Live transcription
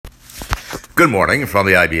Good morning from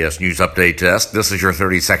the IBS News Update Desk. This is your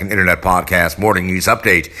 30-second Internet Podcast Morning News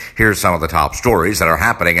Update. Here's some of the top stories that are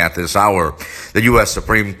happening at this hour. The U.S.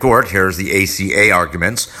 Supreme Court hears the ACA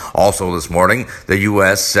arguments. Also this morning, the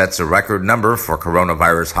U.S. sets a record number for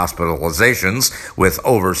coronavirus hospitalizations with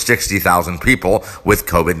over 60,000 people with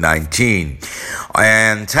COVID-19.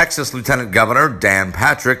 And Texas Lieutenant Governor Dan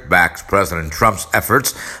Patrick backs President Trump's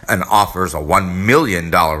efforts and offers a $1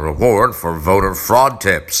 million reward for voter fraud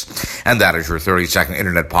tips. And that is your 30-second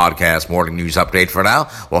Internet Podcast Morning News Update for now.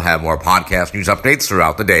 We'll have more podcast news updates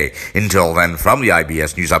throughout the day. Until then, from the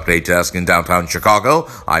IBS News Update Desk in downtown Chicago,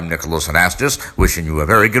 I'm Nicholas Anastas, wishing you a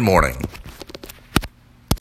very good morning.